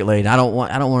 I never get laid. I don't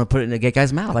want to put it in a gay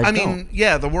guy's mouth. I I just mean, don't.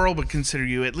 yeah, the world would consider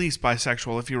you at least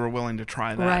bisexual if you were willing to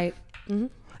try that. Right. I yeah,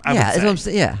 would that's say. what I'm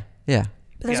saying. Yeah, yeah.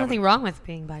 But there's Yeah, nothing wrong with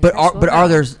being bisexual. But are no.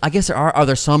 there? I guess are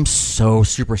there some so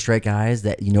super straight guys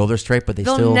that they're straight, but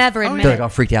They'll still never admit they're like it. all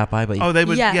freaked out by it. But Oh, they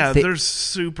would. Yes. Yeah, They- they're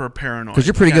super paranoid. 'Cause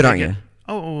you're pretty good, they aren't get- you?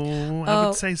 I Oh.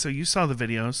 would say so. You saw the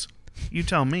videos. You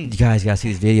tell me. you guys gotta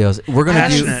see these videos. We're I gonna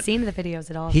haven't do. Passionate. seen the videos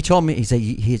at all. He told me, he said,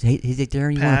 he's like,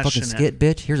 Darren, you want a fucking Passionate. skit,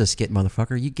 bitch? Here's a skit,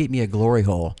 motherfucker. You get me a glory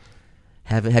hole.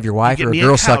 have your wife get or a me a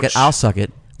girl suck it. couch. I'll suck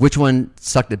it. Which one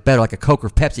sucked it better, like a Coke or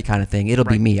Pepsi kind of thing? It'll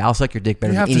be Right. me. I'll suck your dick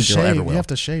better You than have any to girl ever shave. will. You have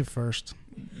to shave first.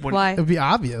 Why? It would be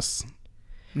obvious.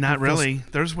 Not really.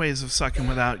 There's ways of sucking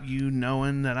without you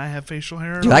knowing that I have facial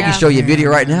hair. Dude, I can Yeah. show you a video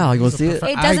right now. You want to see it?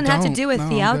 It doesn't have to don't. do with No,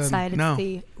 the I'm good. outside. It's No.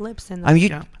 the lips and the. I mean, you,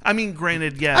 Yeah. I mean,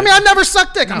 granted, yeah. I mean, I've never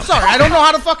sucked dick. I'm sorry. I don't know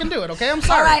how to fucking do it. Okay, I'm all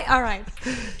sorry. right, all right.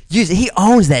 he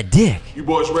owns that dick. You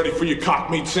boys ready for your cock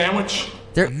meat sandwich?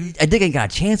 A dick ain't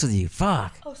got a chance with you.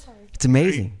 Fuck. Oh, sorry. It's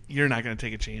amazing. You're not going to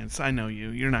take a chance. I know you.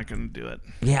 You're not going to do it.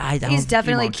 Yeah, I don't. He's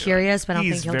definitely won't do it. curious, but I don't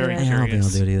He's think he'll do very it. I don't think I'll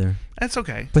curious. do it either. That's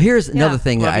okay. But here's another Yeah.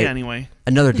 thing Love that you anyway.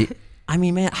 another. I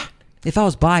mean, man, if I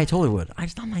was bi, I totally would. I'm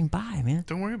not bi, man.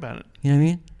 Don't worry about it. You know what I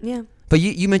mean? Yeah. But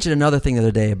you mentioned another thing the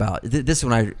other day about this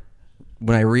when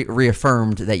I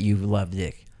reaffirmed that you love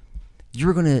dick. You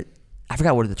were gonna, I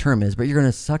forgot what the term is, but you're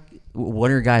gonna suck one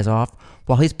of your guys off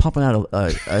while he's pumping out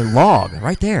a log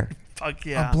right there. Fuck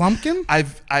yeah. A Blumpkin?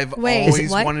 I've Wait,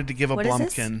 always what? wanted to give a What is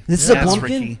this? Blumpkin. This is a Yes, Blumpkin?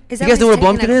 Ricky. Is You that guys know what a he's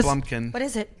Blumpkin taking is? Blumpkin. What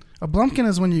is it? A Blumpkin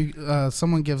is when you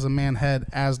someone gives a man head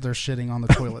as they're shitting on the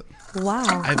toilet.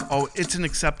 Wow. It's an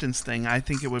acceptance thing. I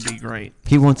think it would be great.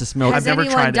 He wants to smell. Has I've never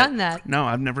anyone tried done it. that? No,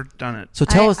 I've never done it. So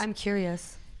tell us. I'm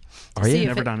curious. Are you? See if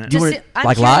Never done it. just You wanna, see- I'm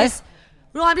like, curious- live?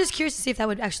 No, I'm just curious to see if that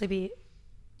would actually be.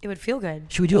 It would feel good.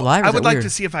 Should we do it live? Or I is would that like weird? to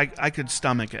see if I could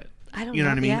stomach it. I don't You know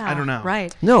what I mean? Yeah, I don't know.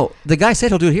 Right. No, the guy said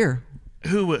he'll do it here.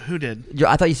 Who did?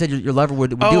 I thought you said your lover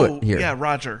would do it here. yeah,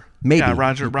 Roger. Maybe. Yeah,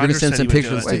 Roger. We're Roger gonna send said some he would pictures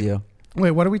do of the it. studio.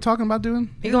 Wait, what are we talking about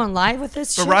doing? Are you going live with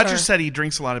this? But shit, Roger or- said he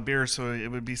drinks a lot of beer, so it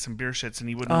would be some beer shits, and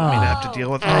he wouldn't want me to have to deal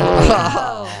with it.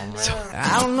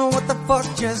 I don't know what the fuck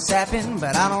just happened,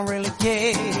 but I don't really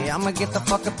care. I'ma get the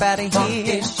fuck up out of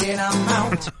here. Shit, I'm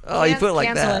out. Oh, you put it like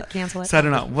cancel that. It, cancel it. So I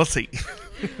don't know. We'll see.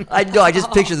 I know. I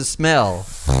just picture the smell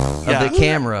of Yeah. the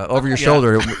camera over your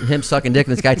shoulder, him sucking dick,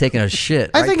 and this guy taking a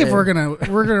shit. I right think if there.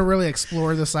 we're gonna really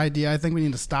explore this idea, I think we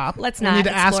need to stop. Let's We not need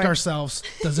to ask explore. ourselves: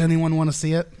 does anyone want to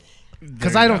see it?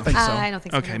 Because There I you don't go. think so. I don't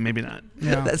think so. Okay, maybe not.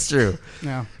 Yeah. That's true.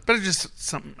 Yeah. But it's just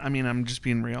something. I mean, I'm just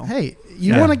being real. Hey,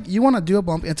 you Yeah. want to do a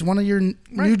bump? It's one of your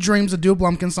new dreams to do a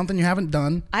Blumpkin, something you haven't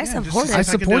done. I just support see it. I if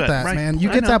I can do support it. that, Right. man.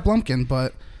 You I get know. that Blumpkin,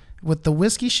 but with the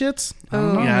whiskey shits, I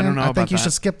don't know, Yeah, I man. don't know I think about you that.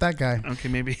 should skip that guy. Okay,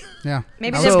 maybe. Yeah.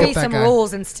 Maybe I there'll would be skip that some guy.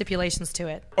 rules and stipulations to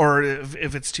it. Or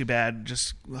if it's too bad,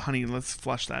 just honey, let's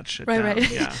flush that shit Right, down.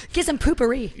 right. Yeah, Get some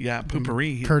poopery. yeah,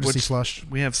 poopery. Courtesy which slush.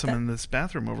 We have some in this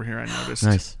bathroom over here. I noticed.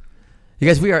 Nice. You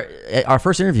guys, we are at our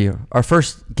first interview, our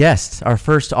first guest, our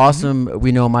first awesome.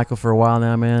 We know Michael for a while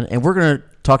now, man, and we're gonna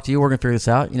talk to you. We're gonna figure this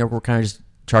out. You know, we're kind of just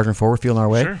charging forward, feeling our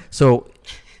way. Sure. So,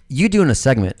 you doing a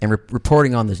segment and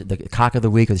reporting on the cock of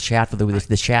the week or the shaft of the week,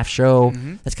 the shaft show.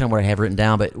 That's kind of what I have written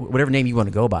down. But whatever name you want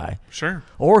to go by, Sure.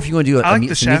 or if you want to do I like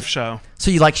the some Shaft mu- show. So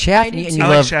you like Shaft and do you too. I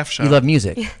like love Shaft show. you love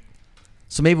music.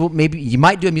 So maybe you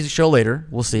might do a music show later.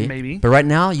 We'll see. Maybe. But right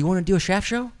now, you want to do a Shaft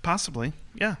show? Possibly.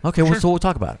 Yeah. Okay, well, sure. so we'll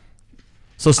talk about it.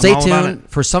 So stay all about tuned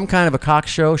for some kind of a cock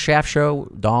show, shaft show,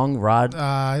 dong, rod.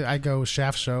 I go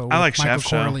Shaft Show. I like Michael Shaft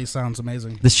Show. Corley sounds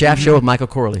amazing. The shaft show with Michael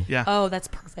Corley. Yeah. Oh, that's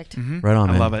perfect. Right on,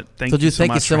 I man. love it. Thank so, you dude, so thank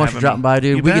you much so for much for having dropping me. by,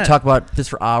 dude. You We could bet. talk about this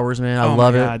for hours, man. I Oh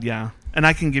love my it. God, yeah. And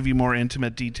I can give you more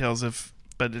intimate details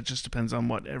but it just depends on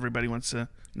what everybody wants to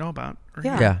know about. Or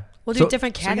Yeah. hear. Yeah. We'll So- do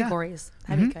different so, yeah. categories.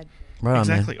 That'd be good. Right on,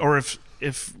 Exactly. man. Or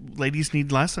if ladies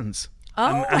need lessons,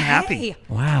 Oh, I'm happy. hey.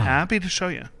 Wow. Happy to show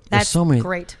you. That's so many-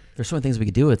 great. There's so many things we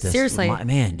could do with this. Seriously.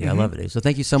 Man, dude, I love it, dude. So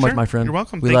thank you so much, Sure. my friend. You're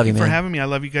welcome. We Thank love you you, for man. having me. I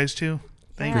love you guys too.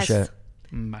 Thanks. Appreciate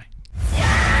it. Bye.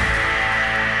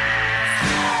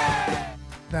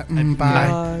 That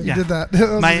bye. You Yeah. did that. That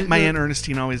was- My Aunt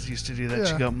Ernestine always used to do that.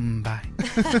 She'd go, bye.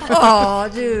 Oh,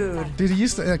 dude. Dude, you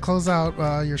used to close out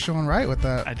your show and right with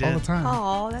that I all did. the time.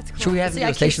 Oh, that's cool. Should we have See, you do I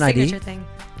a keep station ID? signature thing.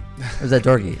 Or is that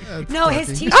dorky? No,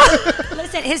 his t-shirt.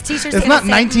 Listen, his t-shirt's It's gonna not say,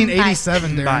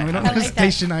 1987, Darren. Bye. We don't I have a like that.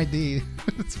 station ID.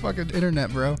 It's fucking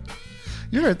internet, bro.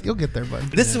 You'll get there, bud.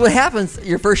 This is what happens.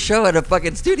 Your first show at a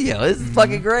fucking studio. This is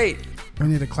fucking great. We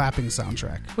need a clapping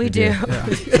soundtrack. We do. Yeah.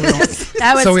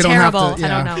 That was So we don't have terrible. to- I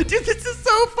yeah. don't know. Dude, this is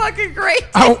so fucking great.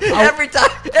 Ow, ow. Every time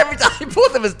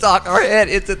both of us talk, our head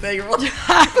hits a thing.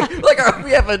 Like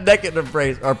we have a neck and a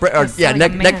brace, like neck a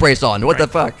neck man. brace on. What the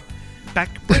fuck? Back.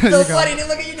 It's so you go. funny to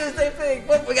look at you do the same thing.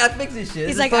 What, we gotta fix this shit.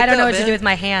 He's This like, is I don't fucked know up, what to man. do with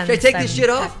my hands. Should I take this shit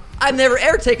off? I've never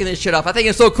ever taken this shit off. I think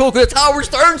it's so cool because it's Howard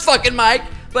Stern's fucking mic.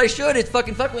 But I should. It's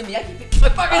fucking fucking with me. I keep my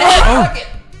fucking head. Fuck it.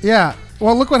 Yeah.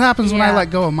 Well, look what happens when I Yeah. let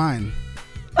go of mine.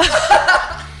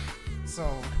 So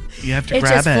You have to It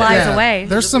grab just it. flies away.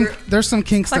 there's some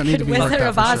kinks that need to be Fucking worked Wizard out.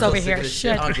 of for Oz sure. over I'm so here. sick of this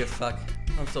Shit. I don't give a fuck.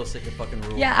 I'm so sick of fucking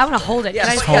rules. Yeah, I want to hold it. Yeah,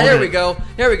 Can I fuck hold yeah, it? there we go.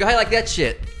 There we go. I like that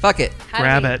shit. Fuck it. How do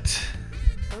Grab we- it.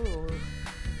 Ooh.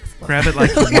 Grab it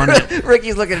like you want it.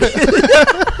 Ricky's looking at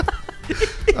you.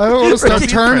 I don't want to start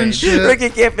turning afraid. shit. Ricky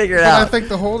can't figure it But I out. think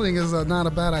the holding is not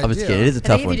a bad idea. I'm just kidding. It is a I tough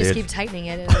think if one, you just dude. keep tightening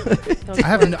it. I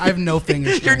have no finger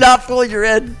strength. You're not fooling your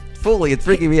head fully. It's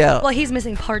freaking me out. Well, he's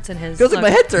missing parts in his. Feels like my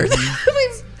head turns.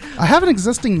 I have an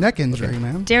existing neck injury,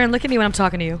 man. Darren, look at me when I'm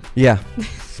talking to you. Yeah.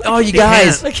 Oh, you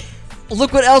guys. Like,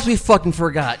 Look what else we fucking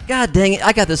forgot. God dang it.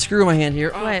 I got the screw in my hand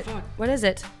here. Oh, what? fuck. What is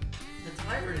it? The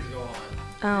timer didn't go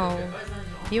on. Oh,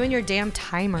 you and your damn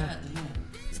timer.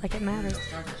 It's like it matters.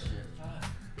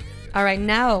 All right,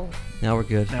 now. Now we're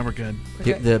good. Now we're good.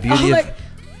 The, the beauty Oh of my-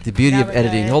 the beauty Now of we're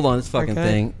editing. good. Hold on, this fucking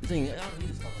We're thing.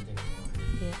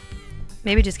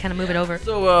 Maybe just kind of move it over.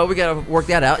 So we gotta work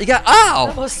that out. You got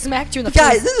Almost smacked you in the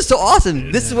guys, face. this is so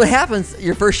awesome. This is what happens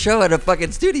your first show at a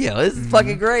fucking studio. This is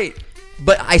fucking great.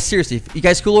 But I seriously, you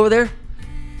guys cool over there?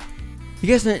 You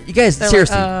guys They're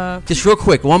seriously, like, just real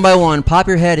quick, one by one, pop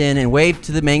your head in and wave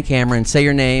to the main camera and say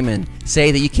your name and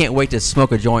say that you can't wait to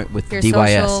smoke a joint with Your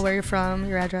DYS. social, where you're from,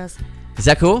 your address. Is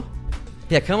that cool?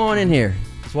 Yeah, come on in here.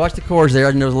 Just watch the chords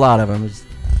there. There's a lot of them. Just,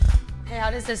 Hey,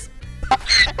 how does this?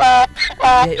 yeah,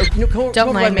 come Don't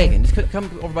over by mind me. Megan. Just come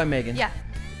over by Megan. Yeah.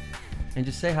 And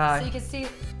just say hi. So you can see.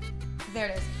 There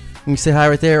it is. You can say hi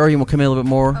right there, or you want to come in a little bit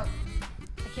more. I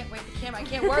can't wait. The camera. I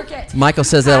can't work it. Michael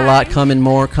says that a lot. Come in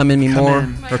more. Come in me Come more.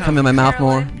 in. Or come in my mouth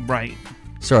more. Right.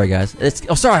 Sorry, guys.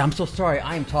 Sorry. I'm so sorry.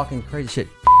 I am talking crazy shit.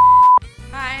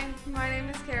 Hi, my name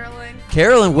is Carolyn.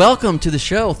 Carolyn, welcome to the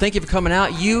show. Thank you for coming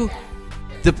out.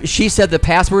 She said the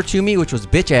password to me, which was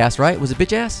bitch ass, right? Was it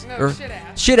bitch ass? No, shit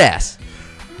ass. Shit ass.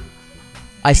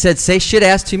 I said, say shit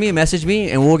ass to me and message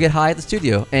me, and we'll get high at the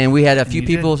studio. And we had a few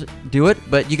people do it,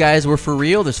 but you guys were for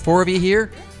real. There's 4 of you here.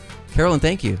 Carolyn,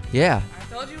 thank you. Yeah.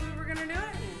 I told you we were gonna do it.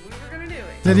 We were gonna do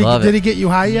it. Did he get you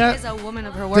high She yet? is a woman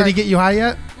of her word. Did he get you high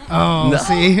yet? Oh, No.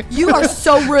 see? You are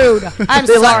so rude. I'm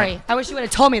They like- sorry. I wish you would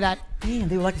have told me that. Man,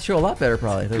 they would like the show a lot better,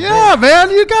 probably. They're Yeah, man,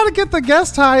 you got to get the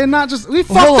guest high and not just. We Well,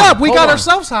 fucked hold on, up. We hold got on.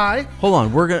 ourselves high. Hold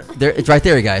on, we're gonna. It's right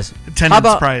there, you guys. Attendance How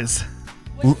about, prize.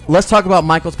 Let's talk about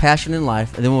Michael's passion in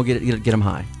life, and then we'll get him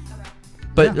high.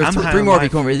 But there's I'm high 3 on more of you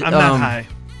life. come over. I'm not high.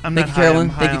 I'm Thank not you, high. Carolyn.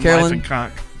 I'm Thank high you, on Carolyn. life and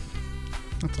cock.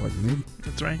 That's all you need.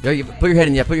 That's right. There you put your head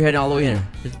in. Yeah, put your head all the way in there.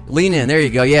 Just lean in. There you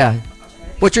go. Yeah.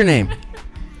 What's your name?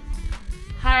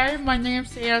 Hi, my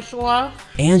name's Angela.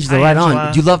 Angela. Hi, Right Angela.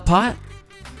 on. Do you love pot?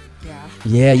 Yeah.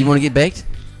 Yeah. You want to get baked?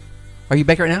 Are you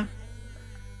baked right now?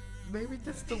 Maybe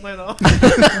just a little.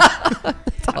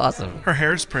 That's awesome. Her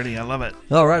hair's pretty. I love it.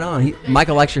 Oh, right on.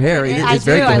 Michael likes your hair. I It's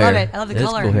very do. cool I hair. love it. I love the It is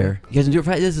color. cool hair. You guys can do it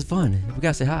right. This is fun. We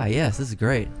gotta say hi. Yes, this is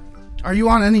great. Are you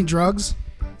on any drugs?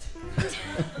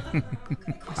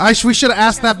 We should have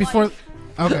asked that before.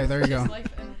 Okay, there you go.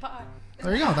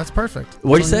 There you go. That's perfect.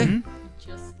 What'd you say?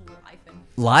 Just life and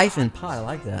Life and pot. I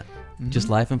like that. Just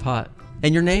life and pot.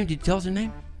 And your name? Did you tell us your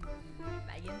name?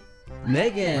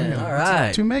 Megan. All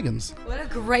right. 2 Megans. What a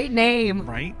great name.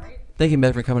 Right? Thank you,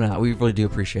 Megan, for coming out. We really do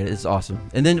appreciate it. It's awesome.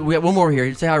 And then we have one more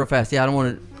here. Say hi real fast. Yeah, I don't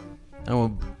want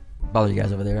to bother you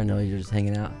guys over there. I know you're just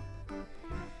hanging out.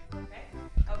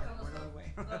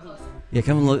 Yeah,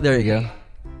 come and look. There you go.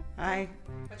 Hi.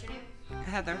 What's your name?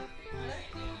 Heather.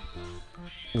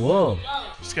 Whoa.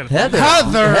 She's got a Heather.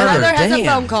 Heather. Heather has a damn.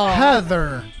 phone call.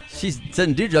 Heather. She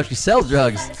doesn't do drugs. She sells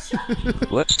drugs.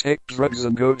 Let's take drugs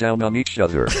and go down on each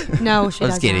other. No, she I'm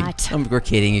does just kidding. not. We're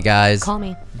kidding, you guys. Call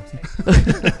me.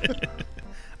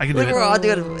 I can do Look, it. we're all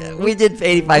doing. We did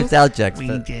 85 sound checks. We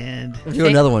but did. we'll do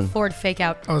another one. Ford fake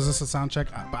out. Oh, is this a sound check?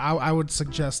 I would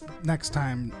suggest next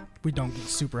time we don't get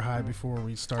super high before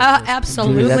we start. this.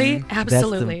 Absolutely. Dude,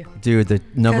 Absolutely. The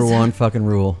number 'Cause- one fucking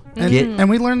rule. And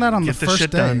we learned that on the Get the first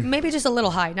shit day. done. Maybe just a little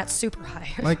high, not super high.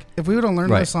 Like if we would have learned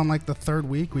Right. this on like the 3rd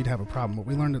week, we'd have a problem. But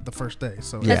we learned it the first day.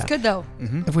 So Yeah. That's good though.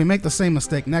 if we make the same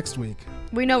mistake next week,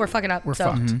 We know we're fucking up. we're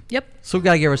so. fucked. Yep. So we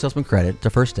gotta give ourselves some credit. It's our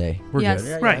first day. We're Yes. good.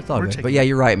 Yeah, Right, it's all we're good. taking But yeah,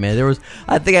 you're right, man.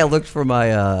 I think I looked for my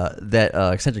that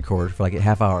extension cord for like a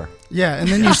half hour. Yeah, and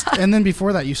then and then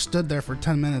before that, you stood there for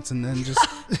 10 minutes and then just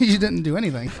you didn't do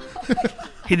anything.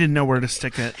 He didn't know where to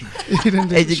stick it. You didn't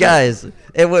do Hey, you shit. guys,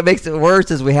 and what makes it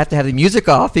worse is we have to have the music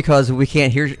off because we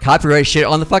can't hear copyright shit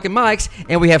on the fucking mics,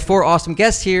 and we have 4 awesome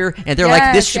guests here, and they're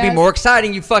like, "This should be yes. more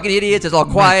exciting, you fucking idiots!" It's all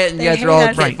quiet, and They you guys hate are all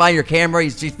us. can't find your camera.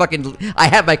 She's fucking. I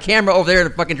have my camera over there in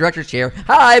the fucking director's chair.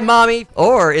 Hi, mommy.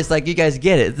 Or it's like you guys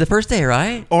get it. It's the first day,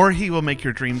 right? Or he will make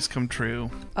your dreams come true.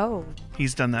 Oh.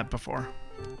 He's done that before.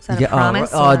 Is that a promise?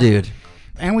 Oh, or- dude.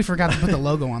 And we forgot to put the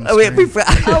logo on the Oh, screen.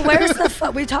 Oh, where's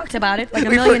the we talked about it like a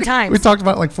million times. We talked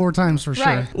about it like 4 times for sure.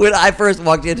 Right. When I first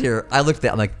walked in here, I looked at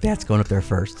it. I'm like, that's going up there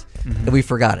 1st. And we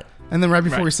forgot it. And then right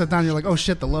before Right. we sat down, you're like, oh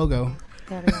shit, the logo.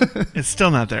 It's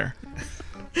still not there.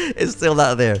 It's still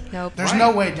not there. Nope. There's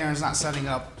no way Darren's not setting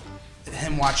up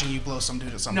him watching you blow some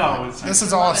dude at some No, point. it's This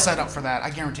is all set up for that. I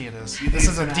guarantee it is. This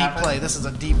is a deep play. This is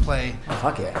a deep play. Oh,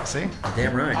 fuck yeah. See?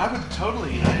 Damn right. I would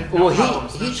totally. I have no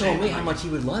problems he with told me shaping. how much he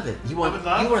would love it. You I want would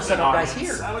love to set an up guys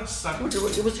audience. here. I would suck. It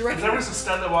was right If there here. was a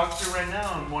stud that walked through right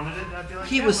now and wanted it, I'd be like,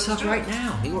 He yeah, was let's sucked do right it.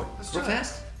 now. Let's Real do it.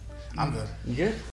 fast. I'm good. You good?